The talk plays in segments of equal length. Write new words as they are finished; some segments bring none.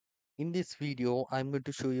In this video, I'm going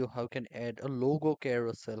to show you how you can add a logo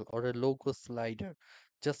carousel or a logo slider,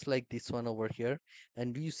 just like this one over here.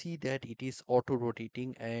 And you see that it is auto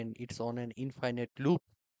rotating and it's on an infinite loop.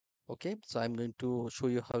 Okay, so I'm going to show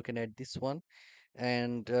you how you can add this one.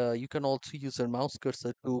 And you can also use your mouse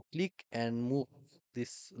cursor to click and move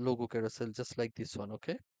this logo carousel just like this one.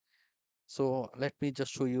 Okay. So let me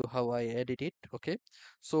just show you how I edit it. Okay,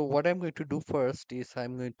 so what I'm going to do first is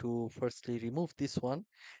I'm going to firstly remove this one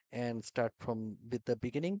and start from with the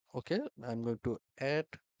beginning. Okay, I'm going to add,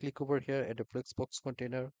 click over here, add a flexbox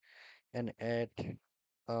container and add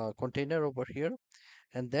a container over here.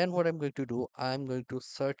 And then what I'm going to do, I'm going to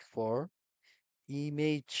search for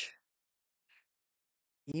image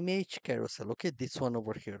image carousel. Okay, this one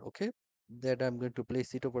over here. Okay, that I'm going to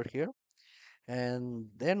place it over here. And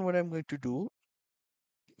then what I'm going to do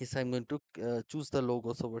is I'm going to choose the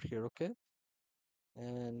logos over here. Okay,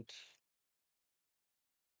 and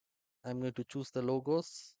I'm going to choose the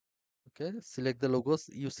logos. Okay, select the logos.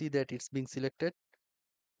 You see that it's being selected.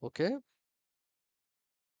 Okay,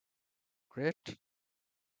 great,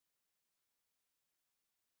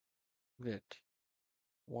 great.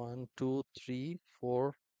 One, two, three,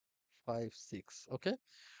 four, five, six. Okay,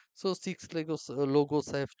 so six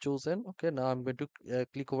logos I have chosen. Okay, now I'm going to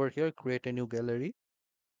click over here, create a new gallery.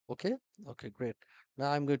 Okay, okay, great.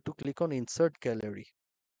 Now I'm going to click on insert gallery.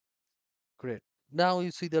 Great. Now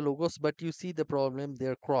you see the logos, but you see the problem,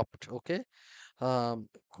 they're cropped. Okay,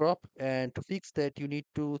 crop, and to fix that you need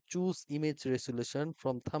to choose image resolution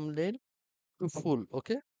from thumbnail to full.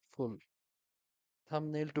 Okay, full,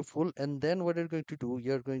 thumbnail to full. And then what you're going to do,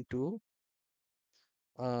 you're going to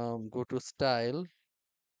go to style,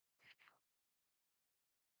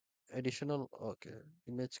 additional. Okay,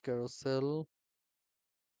 image carousel.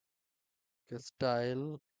 Okay,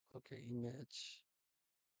 style. Okay, image,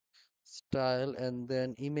 style, and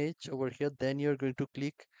then image over here. Then you're going to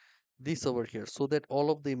click this over here so that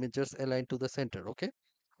all of the images align to the center. Okay,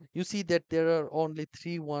 you see that there are only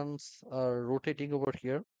three ones are rotating over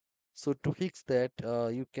here. So to fix that,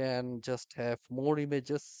 you can just have more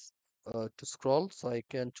images to scroll. So I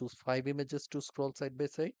can choose 5 images to scroll side by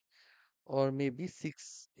side, or maybe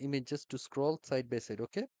 6 images to scroll side by side.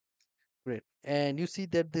 Okay, great. And you see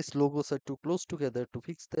that these logos are too close together. To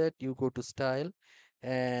fix that, you go to style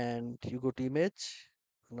and you go to image,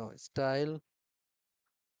 no, style,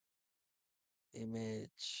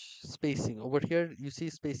 image, spacing. Over here you see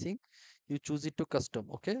spacing, you choose it to custom.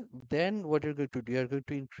 Okay, then what you're going to do, you're going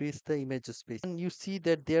to increase the image spacing, and you see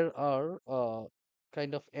that there are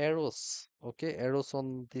kind of arrows. Okay, arrows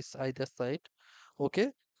on this either side.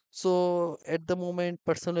 Okay, so at the moment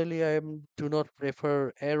personally I am do not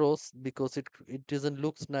prefer arrows because it doesn't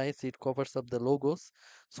looks nice, it covers up the logos.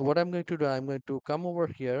 So what I'm going to do, I'm going to come over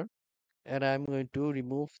here and I'm going to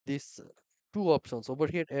remove these two options over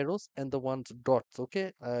here, arrows and the ones dots.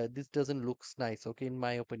 Okay, this doesn't looks nice. Okay, in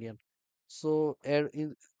my opinion. So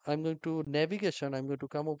I'm going to navigation. I'm going to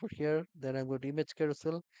come over here. Then I'm going to image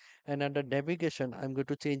carousel, and under navigation, I'm going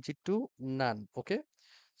to change it to none. Okay,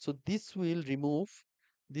 so this will remove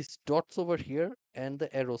these dots over here and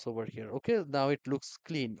the arrows over here. Okay, now it looks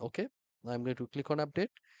clean. Okay, I'm going to click on update,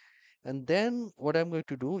 and then what I'm going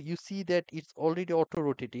to do, you see that it's already auto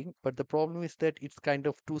rotating, but the problem is that it's kind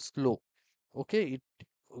of too slow. Okay,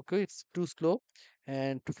 okay, it's too slow.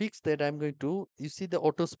 And to fix that, I'm going to, you see the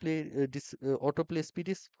autoplay speed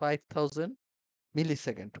is 5000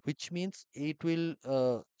 millisecond, which means it will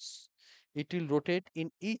rotate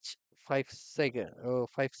in each 5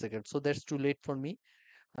 seconds. So that's too late for me.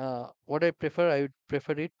 What I would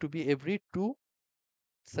prefer it to be every 2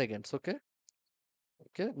 seconds. Okay,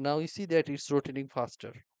 okay, now you see that it's rotating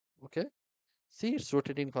faster. Okay, see, it's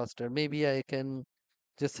rotating faster. Maybe I can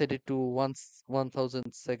just set it to once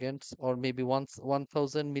 1000 seconds, or maybe once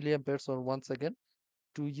 1000 milliamperes or 1 second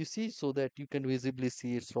to, you see, so that you can visibly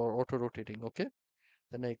see it's for auto rotating. Okay,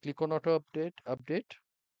 then I click on auto update.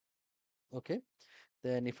 Okay,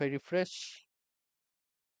 then if I refresh,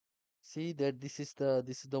 see that this is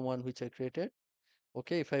the one which I created.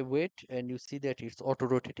 Okay, if I wait, and you see that it's auto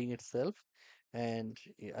rotating itself, and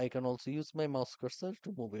I can also use my mouse cursor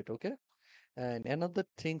to move it. Okay, and another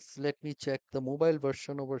things, let me check the mobile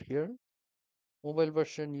version over here. Mobile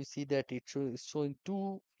version, you see that it's showing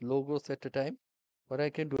two logos at a time. What I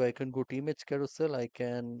can do, I can go to image carousel, I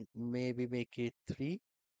can maybe make it three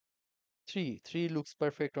looks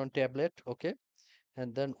perfect on tablet. Okay,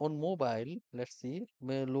 and then on mobile, let's see,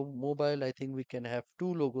 mobile, I think we can have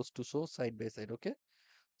two logos to show side by side. Okay,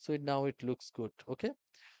 so now it looks good. Okay,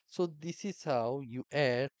 so this is how you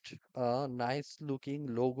add a nice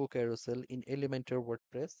looking logo carousel in Elementor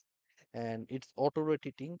WordPress. and it's auto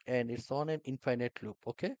rotating and it's on an infinite loop.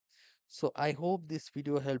 Okay, so I hope this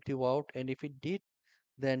video helped you out, and if it did,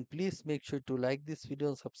 then please make sure to like this video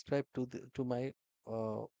and subscribe to my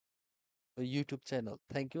YouTube channel.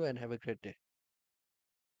 Thank you and have a great day.